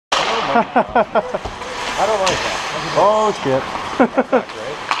I don't like that. Oh shit. That's not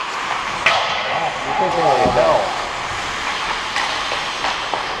great. You're thinking of the bell.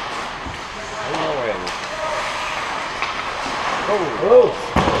 No way. Oh.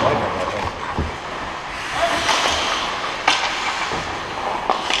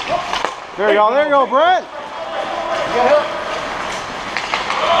 There you go, Brett. You got help.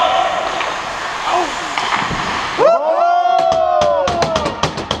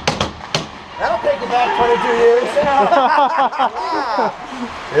 That'll take you back 22 years.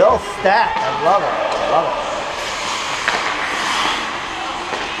 The old stack. I love it. I love it.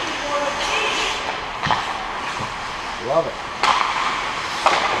 Love it.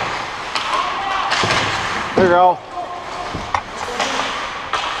 There you go.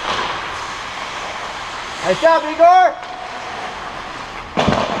 Nice job, Igor.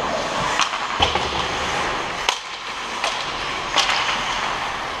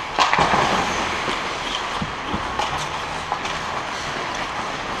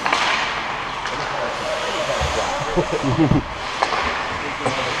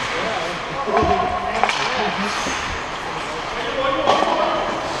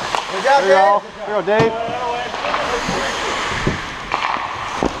 Good job, Dave. There you go, Dave.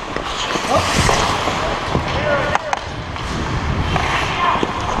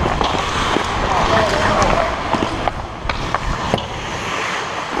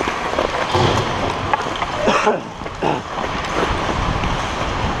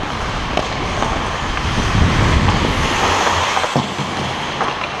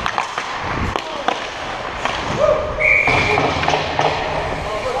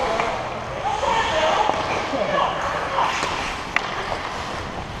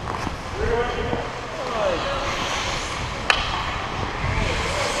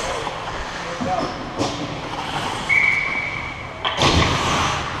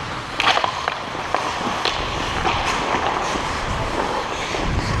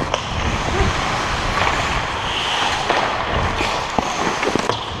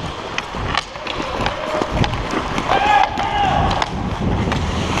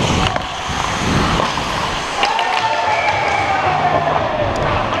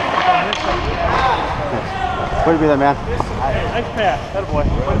 Way to be there, man. Nice pass. That boy.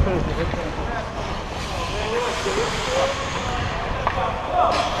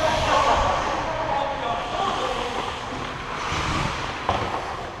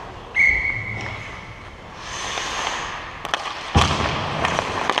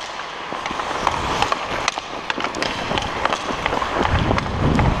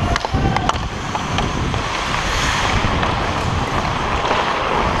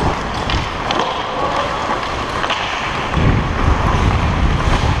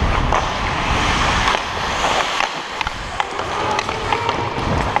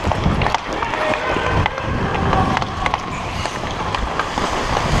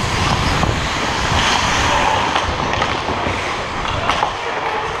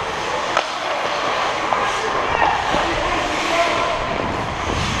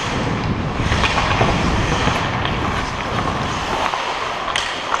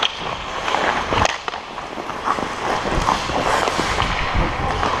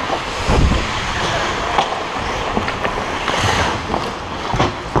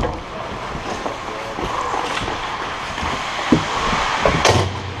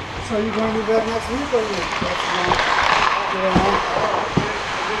 So you're going to be back next week, or you?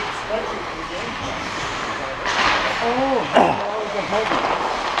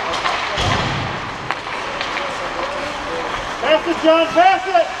 Pass it, John. Pass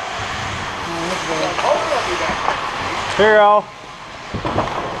it. Here you go.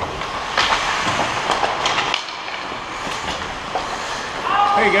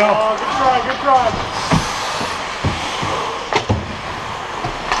 There you go. Oh, good try. Good try.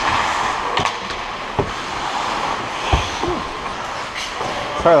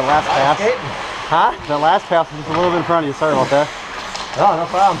 Sorry, the last pass. Huh? The last pass was just a little bit in front of you. Sorry about that. Oh, no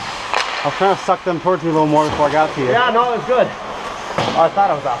problem. I was trying to suck them towards me a little more before I got to you. Yeah, no, it was good. Oh, I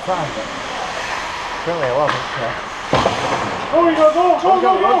thought I was outside, but apparently I wasn't. Yeah. Oh, you go, go, go,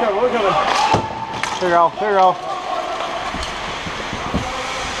 go, go. We're coming. There you go. There you go.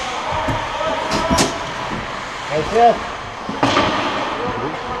 Nice hit.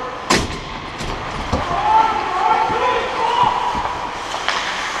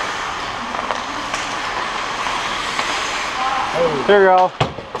 There you go.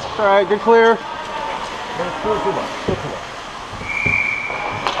 It's all right. Good clear.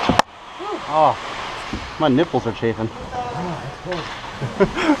 Oh, my nipples are chafing.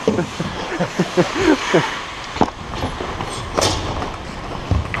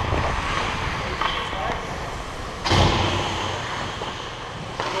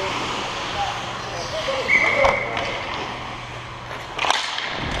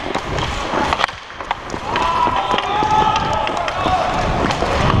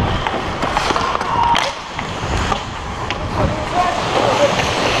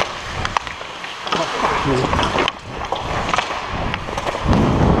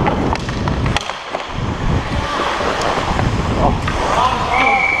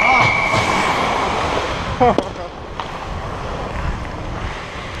 Sorry,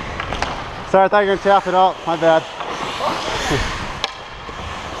 I thought you were gonna tap it out. My bad.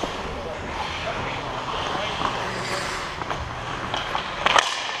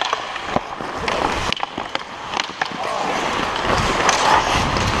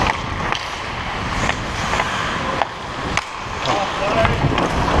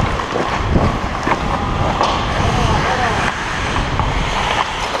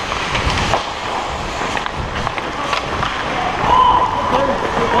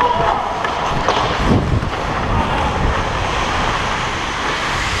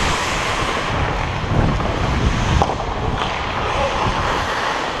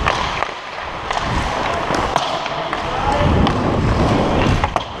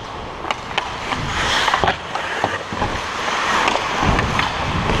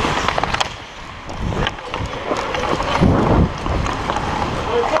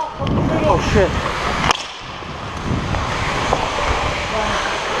 Oh shit.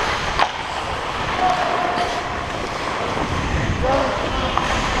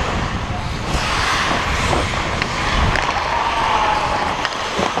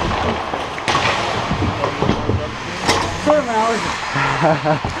 Serve hours.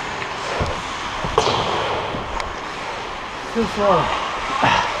 Too slow.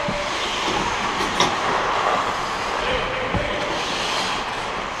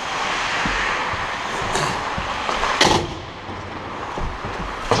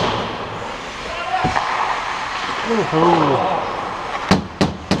 Oh,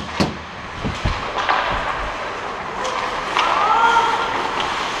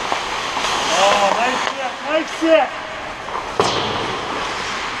 nice set, nice set.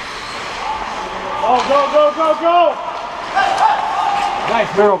 Oh, go, go, go, go.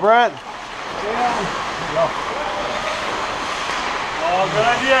 Nice. Barrel, Brett. Oh, good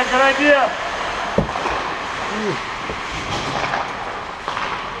idea, good idea.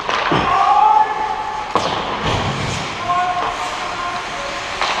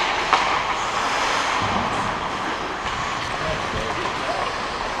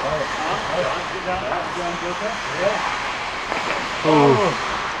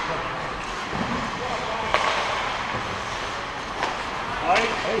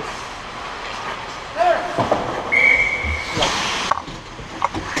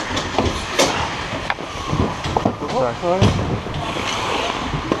 Sorry.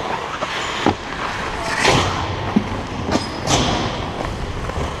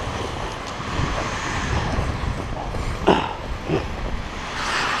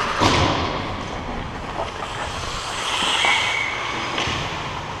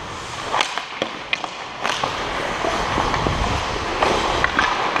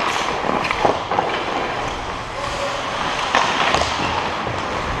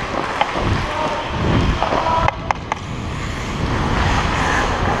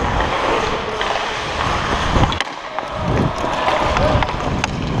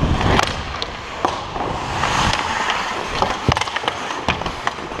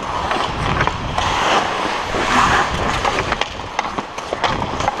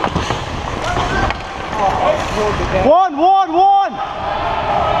 One, one, one!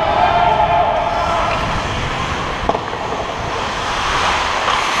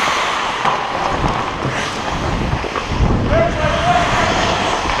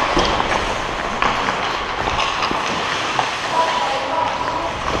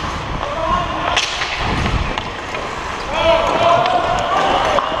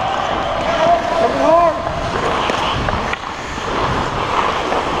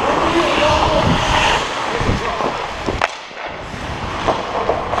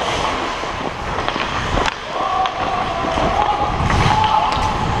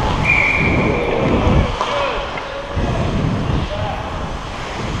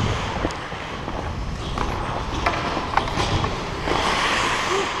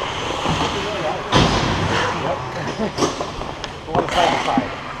 One side to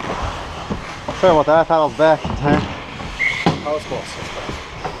side. Sorry about that, I thought I was back in time. That was close.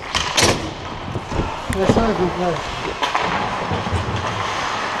 That's not good play.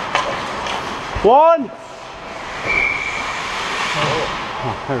 One!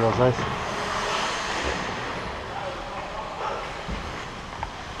 Oh, there goes ice.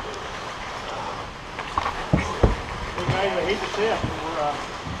 Hey guys, I hate to say it, but we're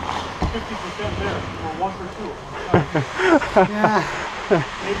 50% there. We're 1 for 2. Yeah.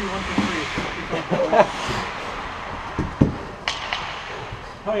 Maybe 1 for 3.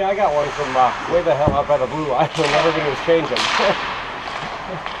 Oh yeah, I got one from way the hell up by the blue line when everybody was changing.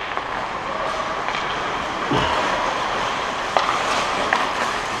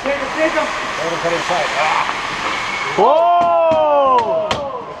 Take it take him. Let him cut inside. Ah. Whoa!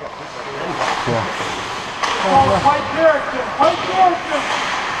 Yeah. Oh, fight Garrison. Fight Garrison.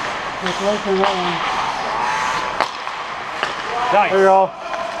 Just like on that one. Nice. There you go.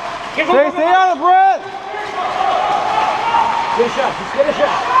 Stay on it, Brett! Get a shot. Just get a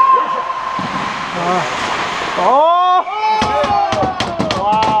shot. Get a shot. Oh!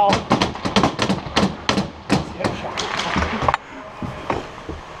 Wow. Get a shot.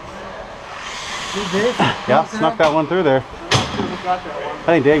 Yeah, snuck that one through there. I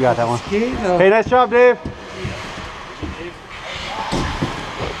think Dave got that one. Skate, Hey, nice job, Dave.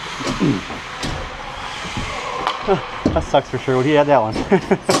 That sucks for sure. He had that one. Yeah,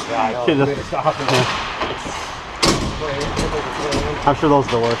 I know. Should've- Way to stop him. I'm sure those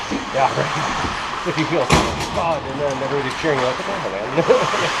are the worst. Yeah, right. If you feel fun and then everybody's cheering you like, what the hell, man?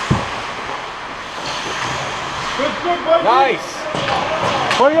 Good, buddy. Nice.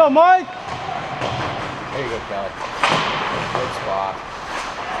 Where you go, Mike? There you go, Kelly. Good spot.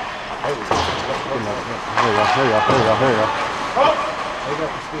 There we go. There you go, there you go, there you go, there you go. They got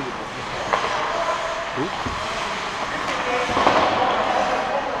the speed.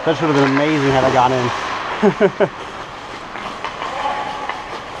 That should have been amazing had I gone in.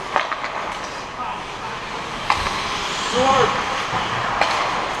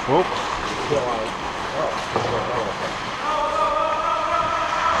 Whoop.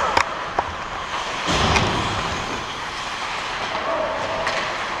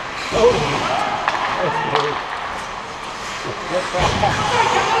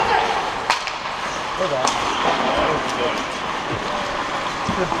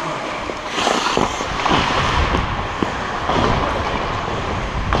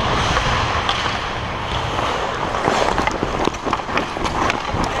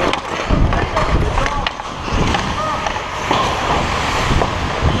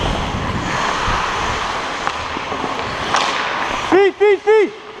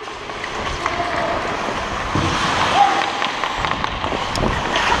 Feet!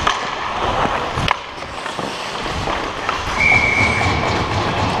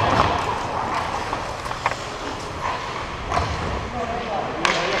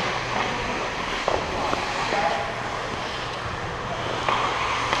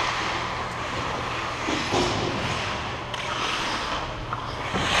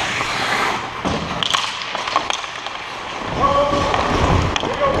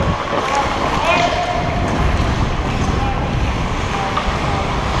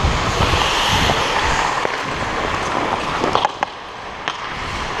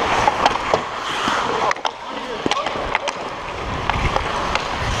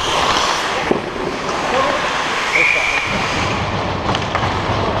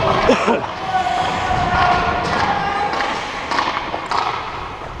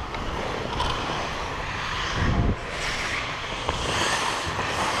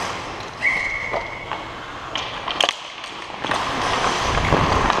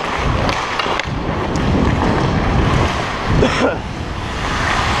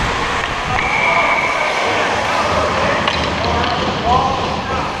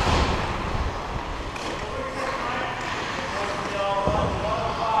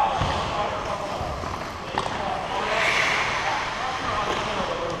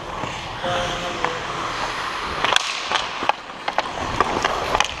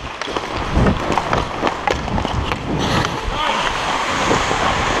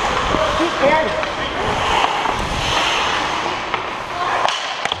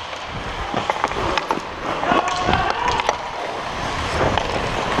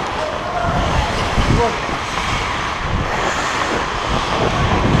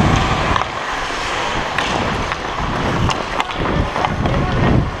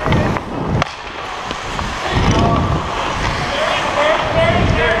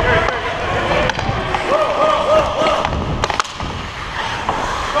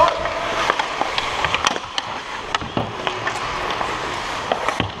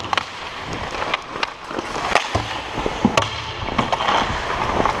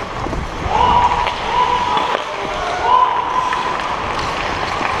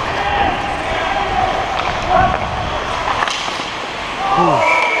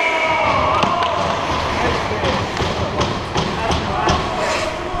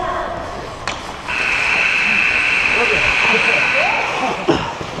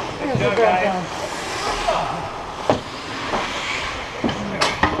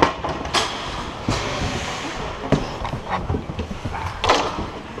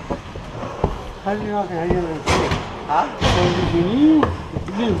 How did you not get in the stick? Huh? So did you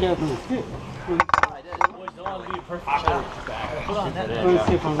didn't get from the stick. I did. perfect shot. Put on net. Let's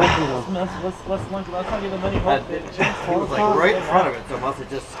see if I'm lucky though. Let's not give him any hope. It was like right in front of it, so it must have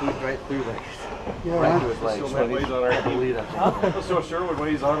just scooped right through there. Yeah, Right right. to his legs. Show Matt when he's on our team. Let's show Sherwood when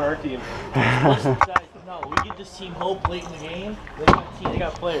he's on our team. Listen, guys, no, we give this team hope late in the game. They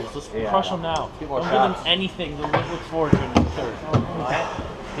got players. Let's crush them now. Don't give them anything to look forward to in the third. Alright?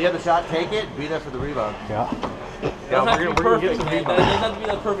 If you have the shot, take it. Be there for the rebound. Yeah. Doesn't have to be perfect, man. That doesn't have to be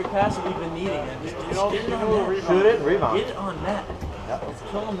the perfect pass that we've been needing. Just get it on net. Shoot it, rebound. Get it on net. Let's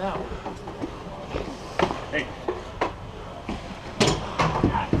kill them now. Hey.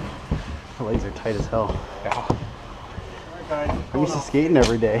 The legs are tight as hell. Yeah. I'm used to skating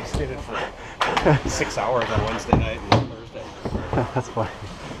every day. Skated for 6 hours on Wednesday night and Thursday. That's funny.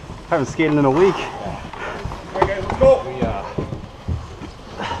 I haven't skated in a week. Alright guys, let's go!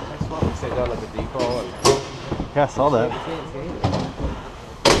 We stayed down at the depot and Yeah, I saw that.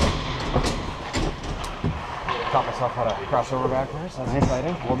 taught myself how to cross over backwards. That's Nice.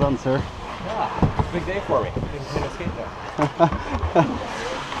 exciting. Well done, sir. Yeah, it's a big day for me. Didn't play to skate there.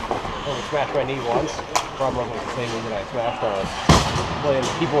 I only smashed my knee once. Problem was the same knee that I smashed. I was playing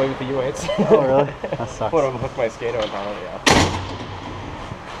keep away with the U8s. Oh, really? That sucks. Put him hook my skate on top of it, yeah.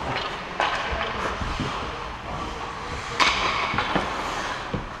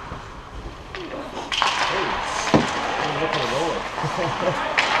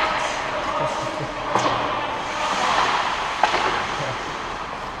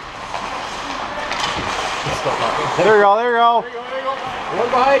 There you go, there you go. One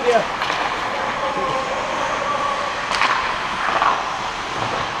behind you.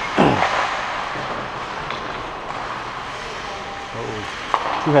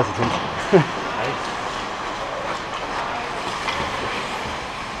 Too hesitant.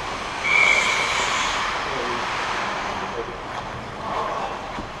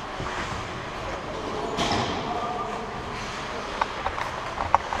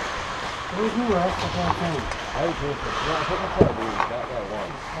 Where's who else? I can't think. I was doing this. No, I think I said that guy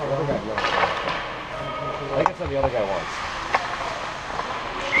once. The other guy, no. I think I said the other guy once.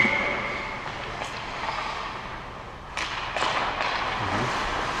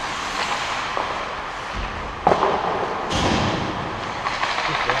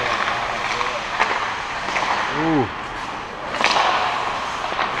 Ooh.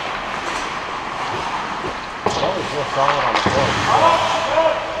 That was real solid on the floor.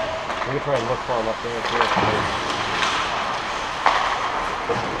 We can try and look for him up there too.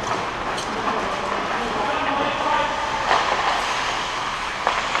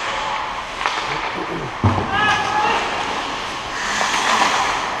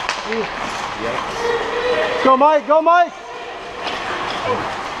 Go, Mike, go, Mike.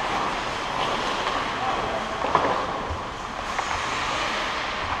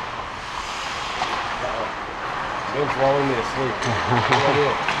 Game's lulling me to sleep. What do I do?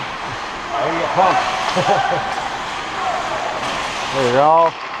 I can get pumped. There you go.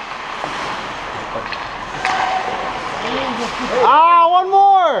 Ah, one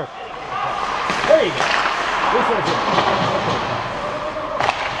more. There you go. This one's it.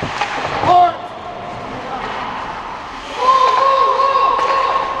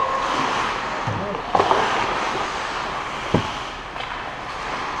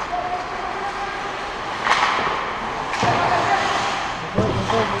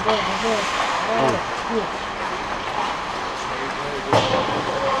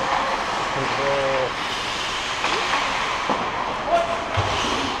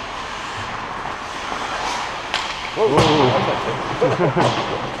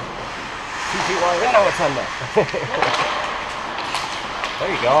 I know it's on there.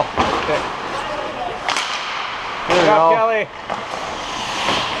 There you go. Okay. There you Good job, go. Kelly.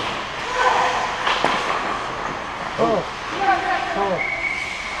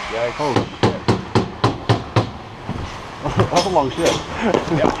 Yikes. Oh. That's a long shit.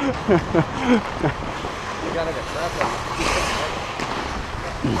 Yep. You gotta get trapped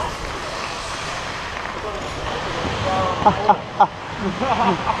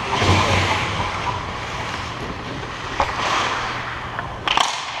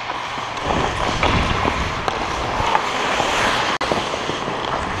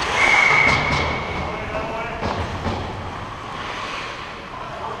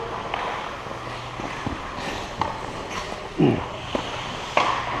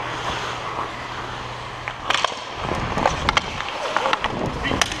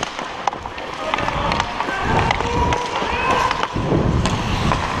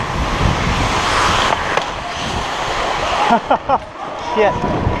Shit.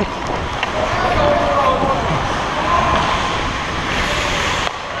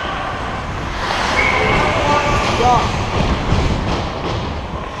 Go!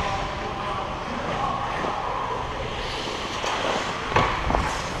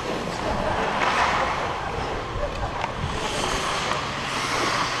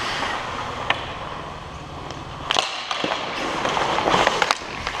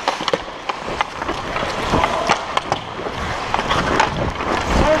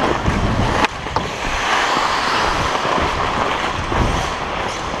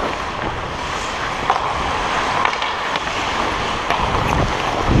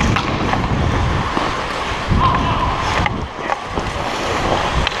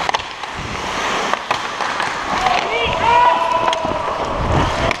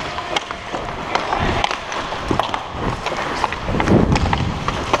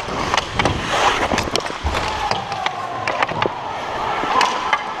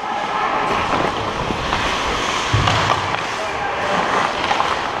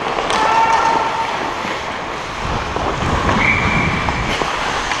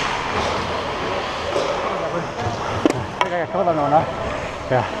 with her, no, no.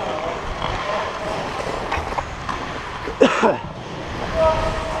 Yeah.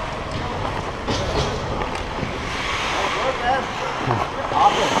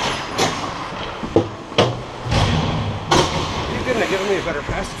 You couldn't have given me a better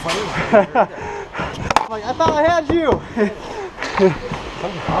pass to find Like, I thought I had you.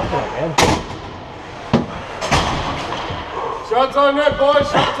 I'm confident, man. Shots on net, boys.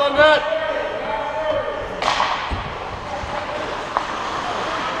 Shots on net.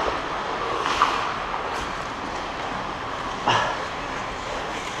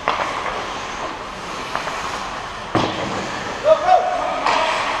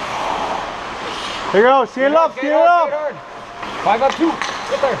 Here you go. See it up. See it up. 5 on 2.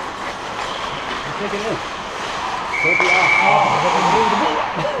 Get there. Take it in. Take it out.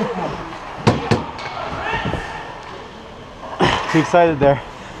 Too excited there.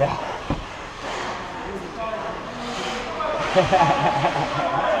 Yeah.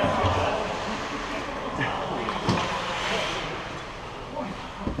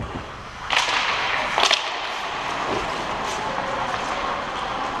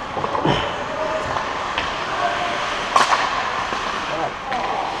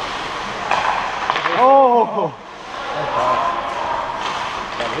 Oh.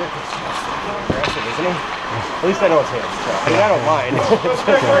 Aggressive, isn't he? At least I know it's his. So. I mean, I don't mind. It's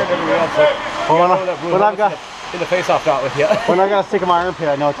just hurt everybody else. Like, When I've got in the face-off dot with you. when I got a stick in my armpit,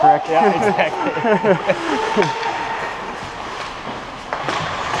 I know it's correct. Yeah, exactly.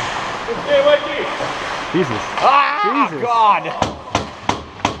 Hey, Mikey. Jesus. Ah, Jesus. God!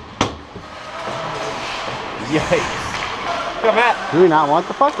 Yikes. Come Matt. Do we not want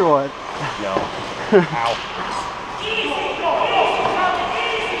the puck or what? No. Ow.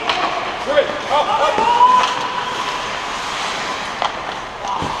 Good. Up.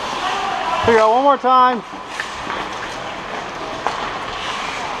 Here you go. One more time.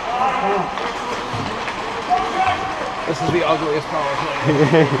 This is the ugliest power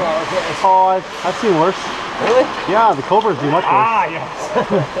play. Oh, I've seen worse. Really? Yeah, the Cobras do much worse. Ah, yes.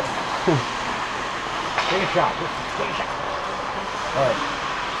 Take a shot. Take a shot. All right.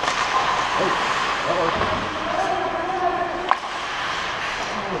 Hey, that works.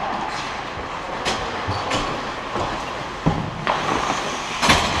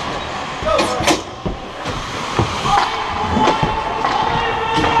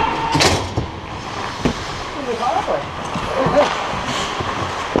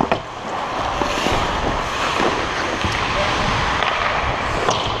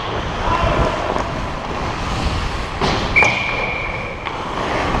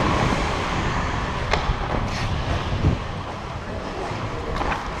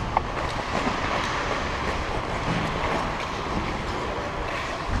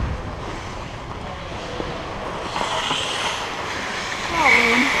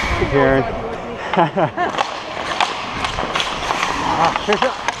 Karen.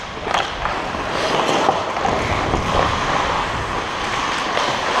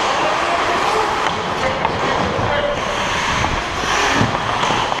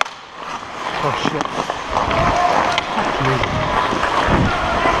 Oh shit.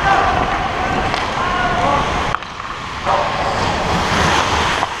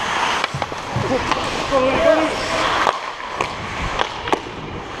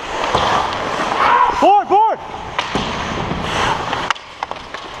 Board, board!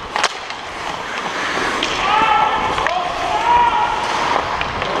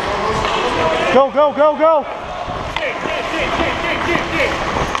 Go, go, go, go!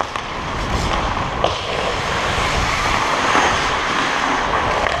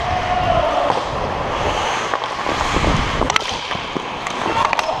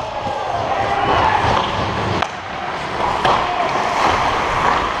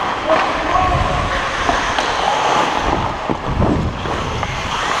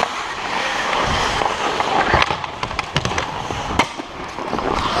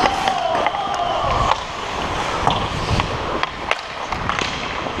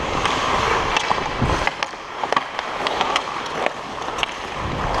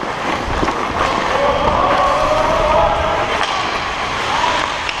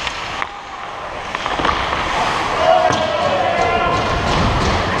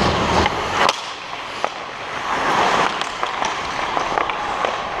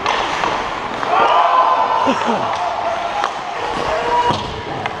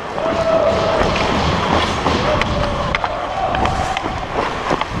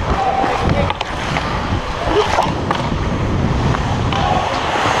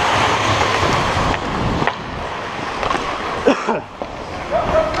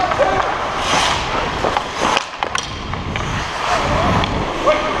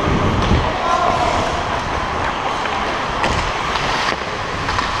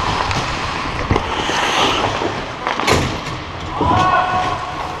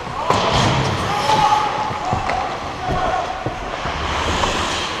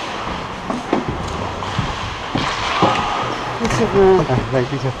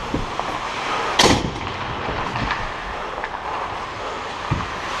 Thank you, too.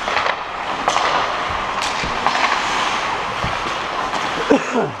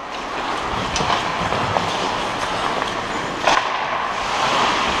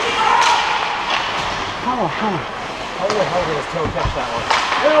 Come on. How the hell did his toe catch that one?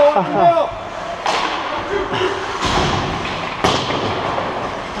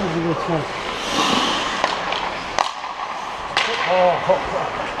 That was a good shot.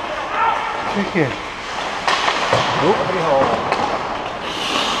 Kick it. Pretty hole.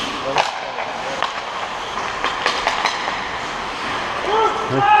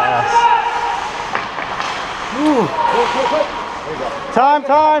 Good pass. Ooh. There you go.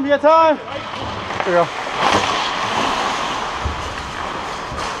 Time, you got time. There you go.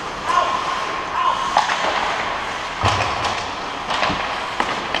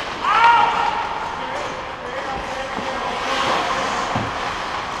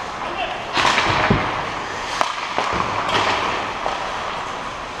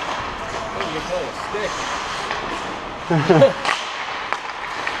 You play a stick.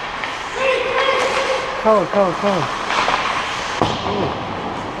 Cover.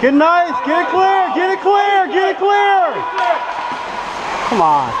 Get nice, get it clear. Come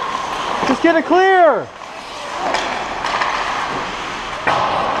on. Just get it clear.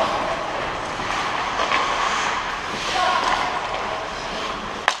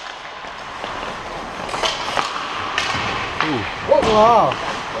 Wow.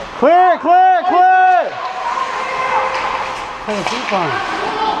 Clear. Put a deep on it.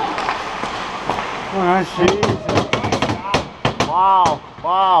 Oh, nice shot.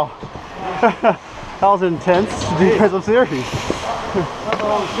 Wow. That was intense defensive series.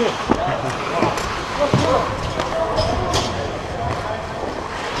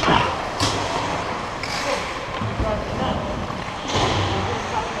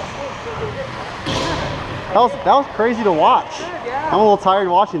 That was crazy to watch. I'm a little tired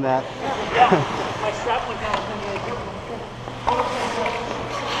watching that. My strap went down.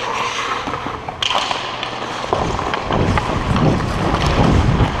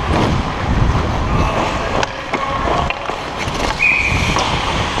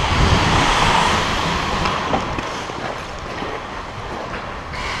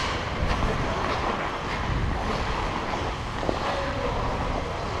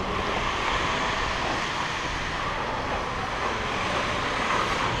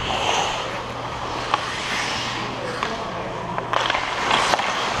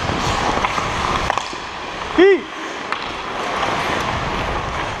 Heat.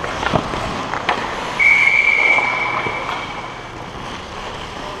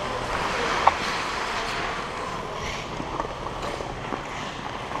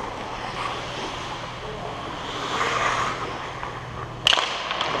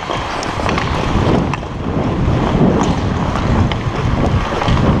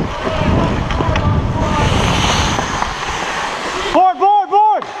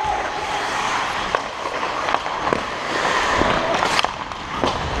 Board.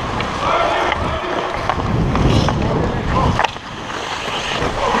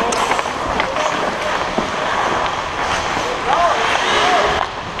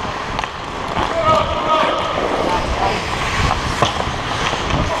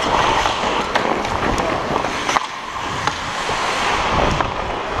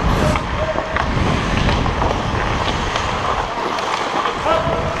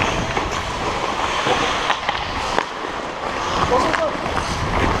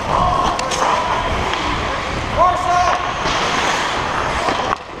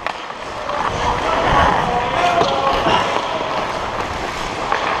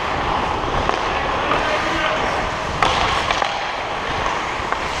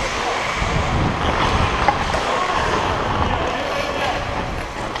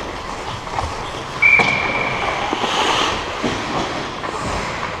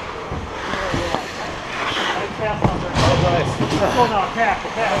 Go now, pass.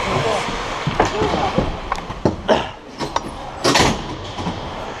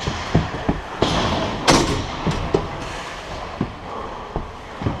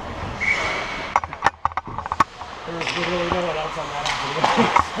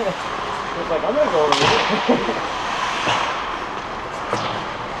 It's like, I'm gonna go over here.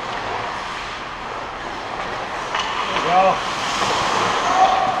 Go.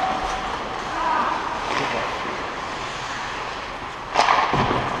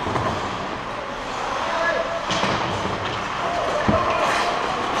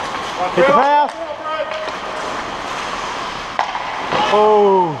 Hit the pass.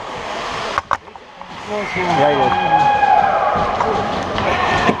 Oh. Yeah, he did.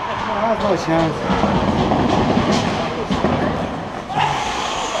 No chance.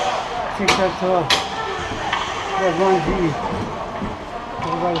 Tic-tac-toe. That's 1G.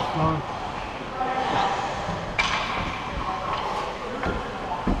 Everybody's fine.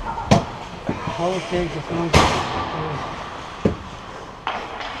 All it takes is 1G.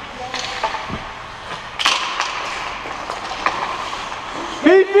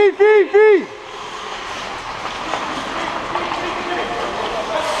 Feet, feet, feet, feet!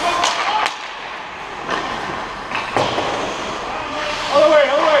 Other way,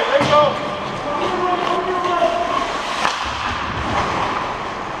 let go.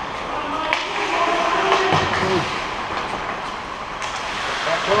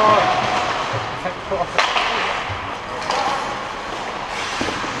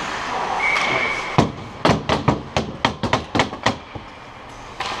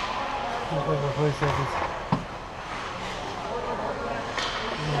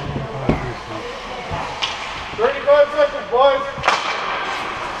 Boys.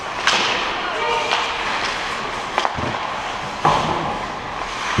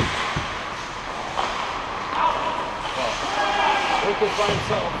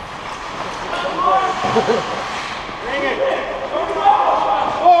 Bring it.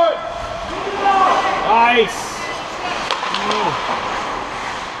 Forward. Nice.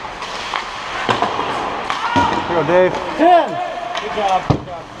 Here you go, Dave. 10! Good job. Good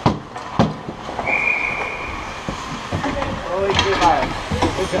job.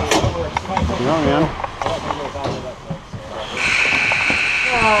 You know, man.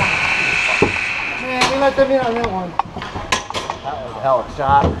 Man, we let them in on that one. That was a hell of a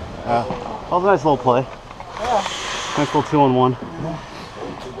shot. That was a nice little play. Nice little 2-on-1.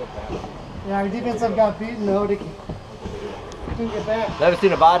 Yeah, our defense got beaten though. They couldn't get back. Never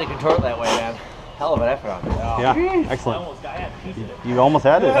seen a body contort that way, man. Hell of an effort on it. Yeah, excellent. Almost got a piece of it. You almost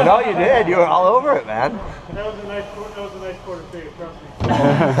had it. I know you did. You were all over it, man. That was a nice quarter fade, trust me.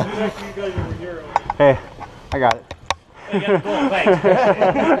 Next to you guys are heroes. Hey, I got it. You got a goal, thanks.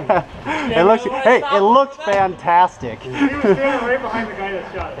 It looks, hey, it looks fantastic. He was standing right behind the guy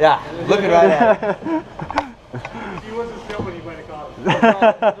that shot it. Yeah, looking right at it. He wasn't filming, he might have caught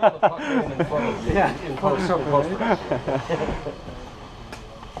it. Yeah, in post, so close.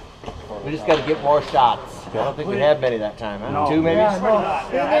 We just got to get more shots. I don't think we had many that time, huh? No. 2 maybe? Yeah, no.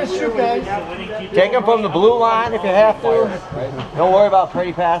 They're shoot guys. Take them from the blue line if you have to. Don't worry about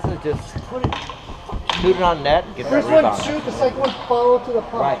pretty passes. Just shoot it on net and get that First one rebound. shoot, the second one follow to the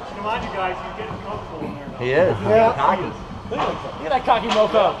puck. Right. Come on, you guys, he's getting comfortable in there now. He is. Yeah. Cocky. Look at that cocky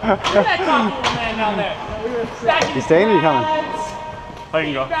mofo. Look at that cocky little man down there. You staying or you coming? I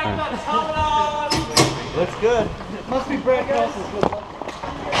can go. Looks good. Must be Brad Nelson's good luck.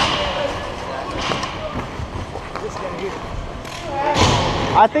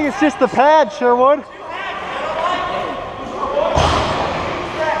 I think it's just the pad, Sherwood.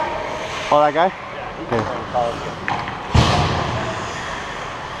 Oh, that guy? Okay.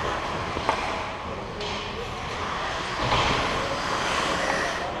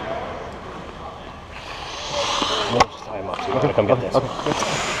 Time up, so we're gonna come get this.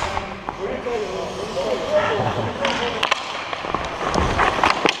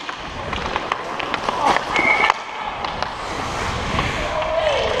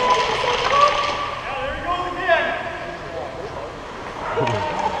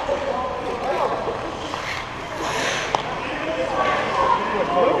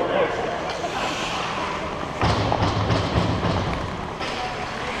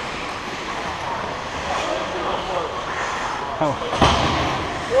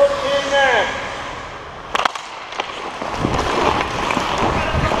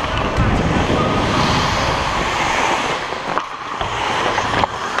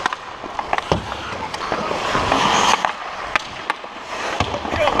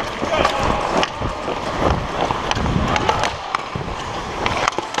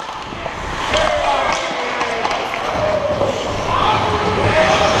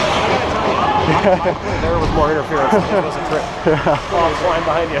 There was more interference. It was a trip. Oh, I'm flying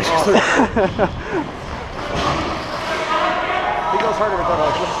behind you. He goes harder than that.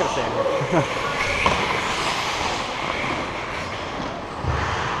 We're just gonna stand here.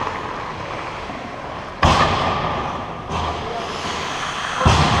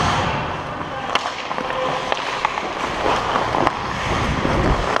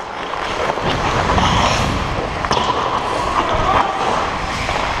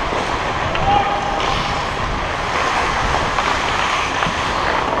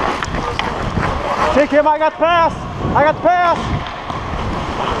 Take him, I got the pass! I got the pass!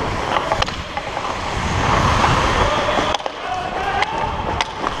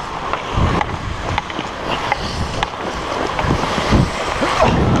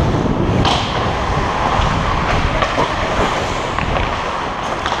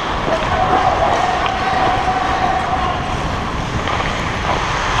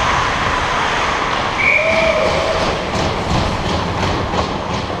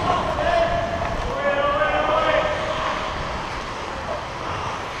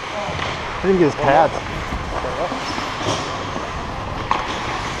 didn't get his pads.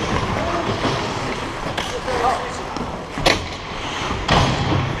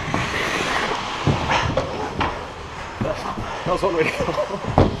 That was one way to go.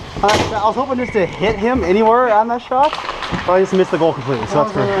 I was hoping just to hit him anywhere on that shot, but I just missed the goal completely, so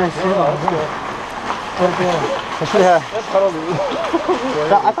that's great. I should have.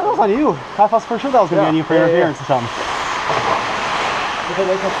 I thought it was on you. I thought for sure that was going to be on you for interference or something. Because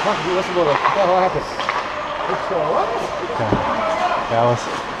they come fucking you listen to what the hell happened. Yeah, I was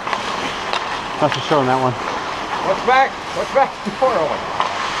not for sure on that one. What's back? What's back? Door open.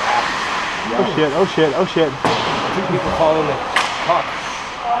 Oh shit, oh shit, oh shit. Two people fall in the puck.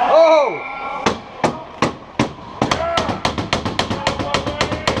 Oh!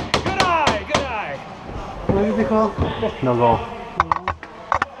 Good eye, good eye. What did they call? No goal.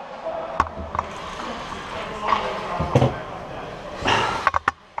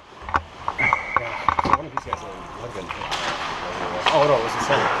 One of these guys oh no, it was the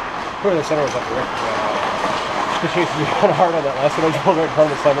center. Whoever the center was up there. The chase was kind of hard on that last one. I drove right in front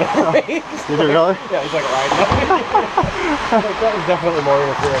of the center. Did you really? Yeah, he's like riding up. Like, that was definitely more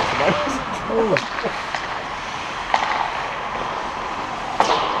interference than that was.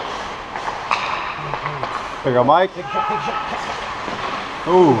 There you go, Mike.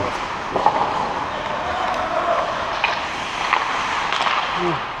 Ooh.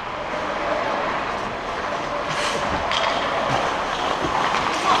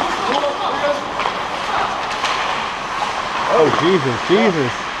 Oh Jesus,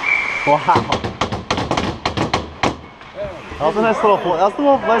 Jesus! Wow. That was a nice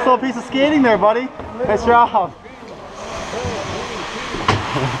little piece of skating there, buddy. Nice job.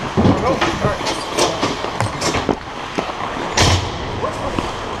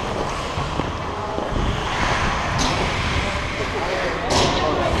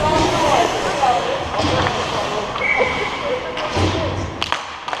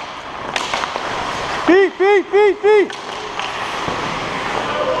 Feet, feet, feet, feet.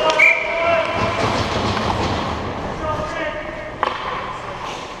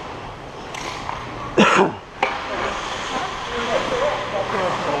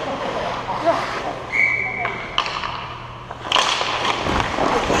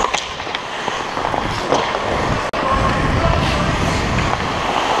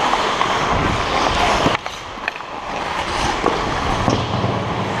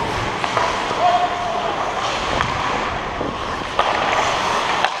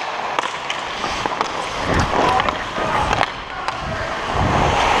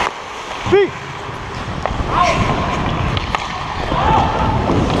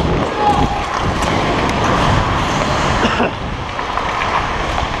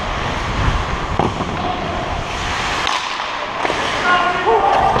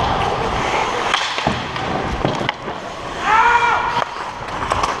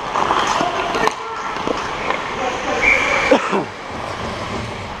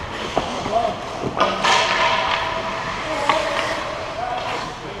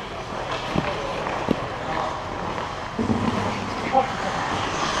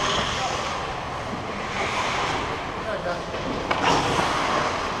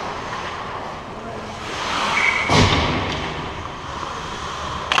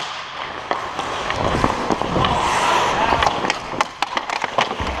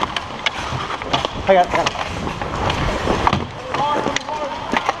 I got it.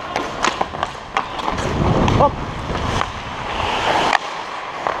 Up.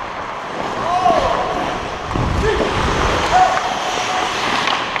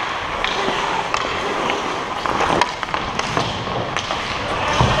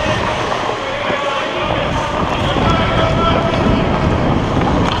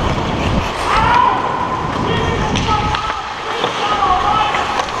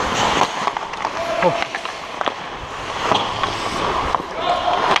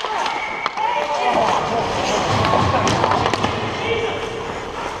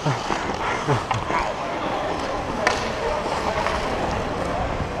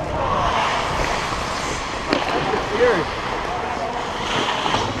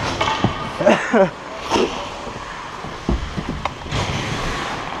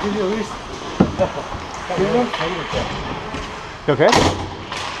 You okay?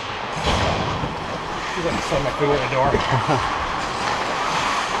 He's like slam my finger in the door.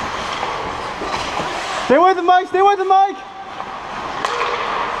 Stay with the mic, stay with the mic!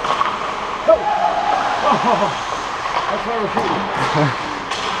 That's why we're shooting.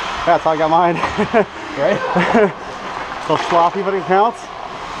 That's how I got mine. Right? So sloppy, but it counts.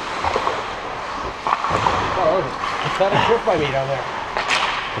 Oh, it's not a trip by me down there.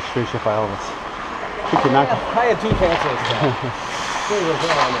 Let's straight shift by all of us. We could not. I had 2 cancels.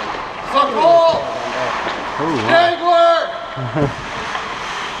 Suck roll! Ooh, wow. Dangler!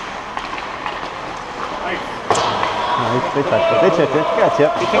 No, they touched it. They chipped it. Got a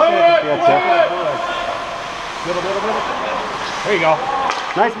chip. Play it! Got a chip. Play it! There you go.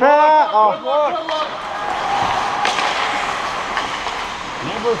 Nice pass. Oh. Good luck!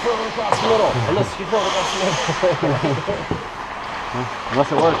 Never throw it across the middle. Unless you throw it across the middle. Unless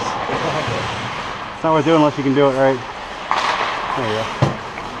it works. It's not worth doing unless you can do it right. There you go.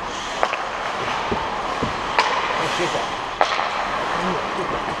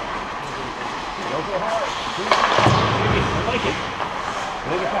 Don't go hard. I like it.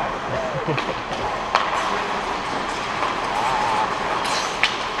 Make it back.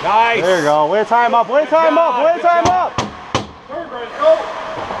 Nice. There you go. Way to time up. Way to time up. Way to time up. Third grade, go!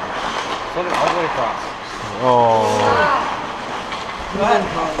 Send it all the way across. Oh. Go ahead.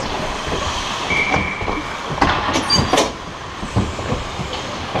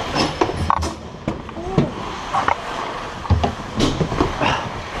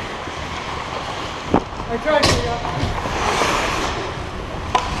 I tried to.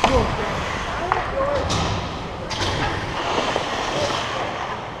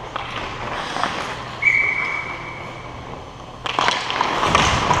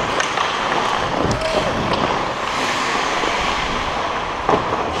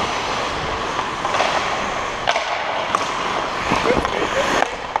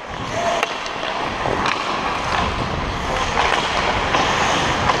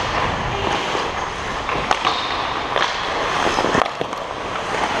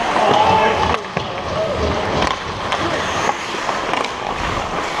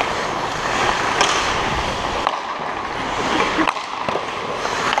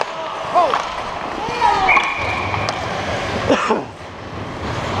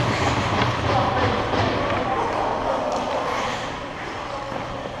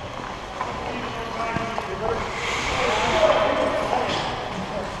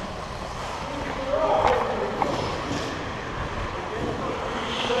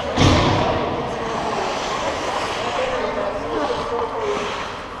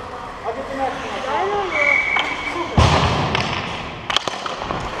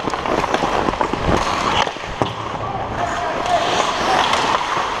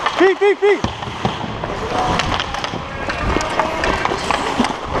 Feet.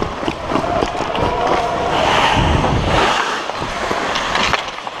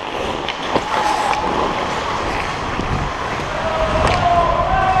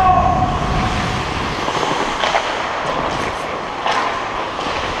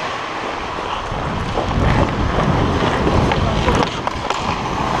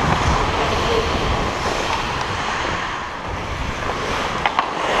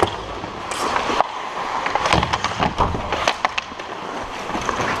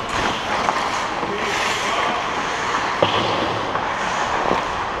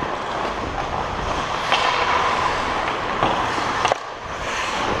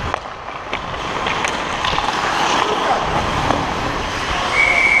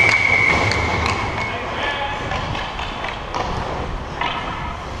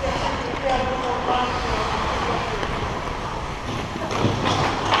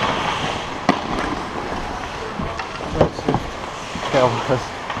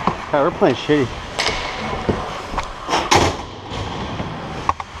 God, we're playing shitty.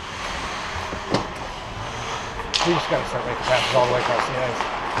 We just gotta start making passes all the way across the ice.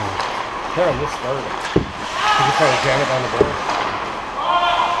 They're on this third. We're just trying to jam it down the board.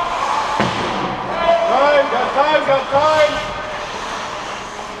 Got time!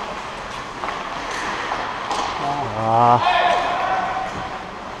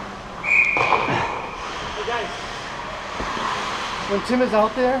 When Tim is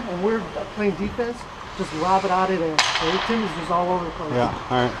out there and we're playing defense, just lob it out of there. Okay? Tim is just all over the place. Yeah,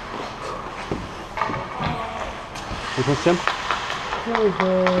 alright. Which one's Tim?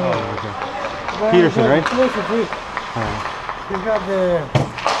 Peterson, right? Alright. He's got the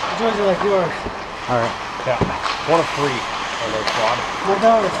joints are like yours. Alright. Yeah. 1 of 3 on their squad. My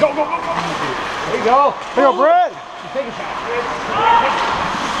daughter. Go! There you go. Here you go, Brett! Take a shot.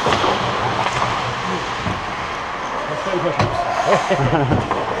 Let's play push-ups.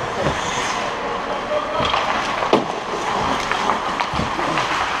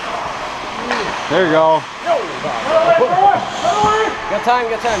 There you go. Got time.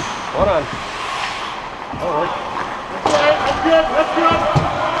 Hold on. That'll work. That's good!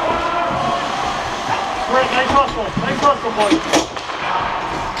 Great, nice hustle, boys.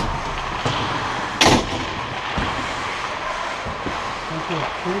 Thank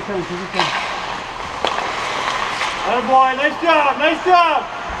you. Attaboy, nice job, nice job.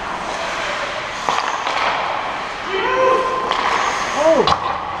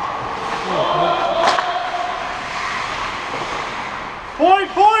 Point,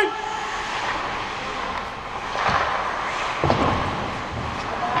 point.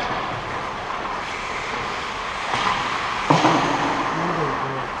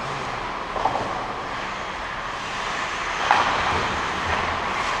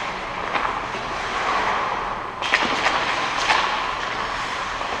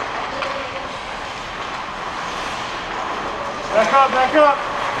 Back up, back up.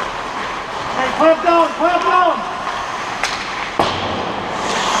 Hey, clamp down, clamp down.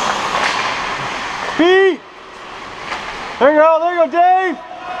 Feet! There you go, Dave!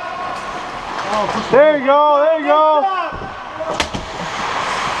 There you go, there you go!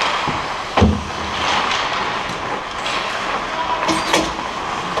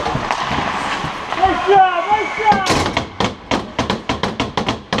 Nice job, nice job.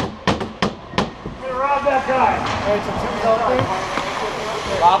 Get around that guy. All right, so Timmy's out there.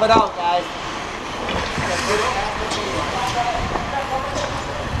 Lob it out, guys.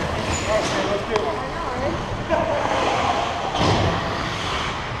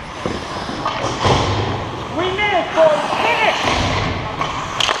 We need it, boys. Hit it.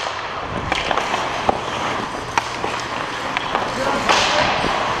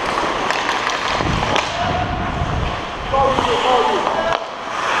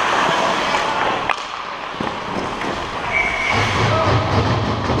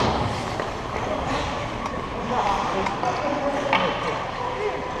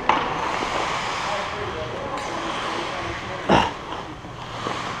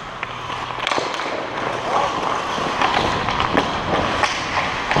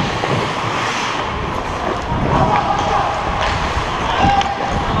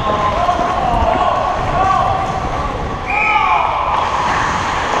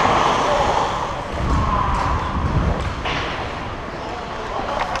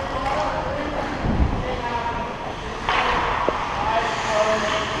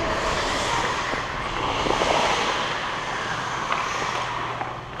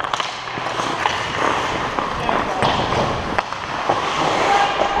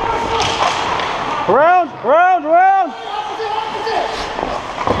 Round!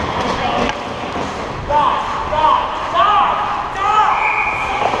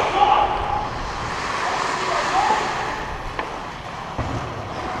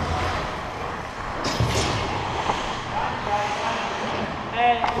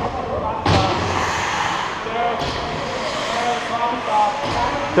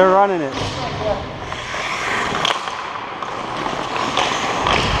 They're running it.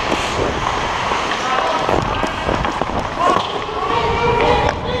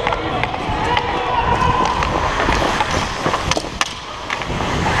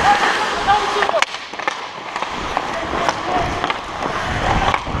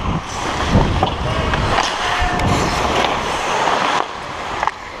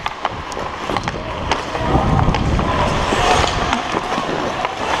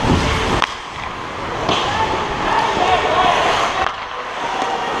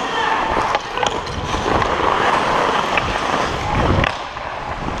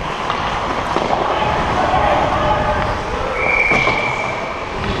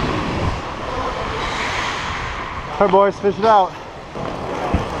 All right, boys, fish it out.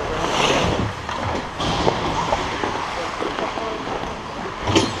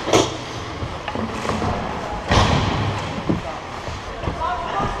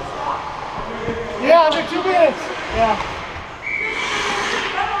 Yeah, under 2 minutes. Yeah.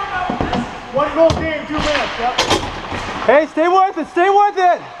 1 goal game, 2 minutes. Yep. Hey, stay with it, stay with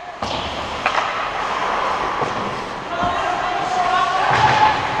it!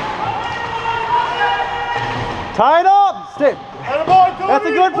 Tie it up! Stay. Attaboy, Tony. That's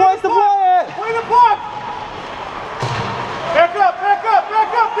a good place to play it! Play the puck. Back up,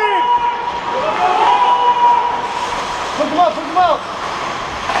 Dave. Put them out.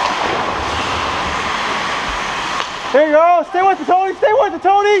 There you go, stay with the Tony, stay with the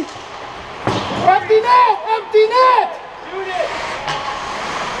Tony! Empty net! Shoot it.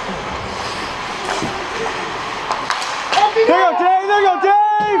 Empty There you net! go, Dave, there you go, Dave!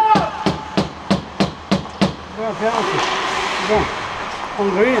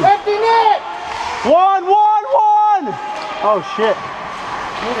 Empty net! One! Oh shit.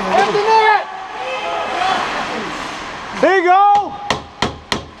 Empty net! There you go!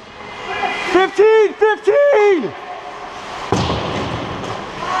 15!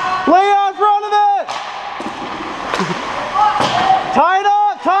 Lay out in front of it! Tie it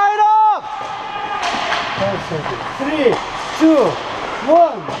up! 2,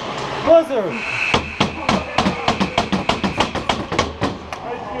 1, buzzer! Nice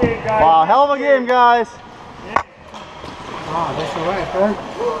game, guys. Wow, hell of a game, guys. Ah, that's all right,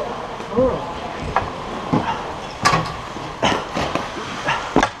 man.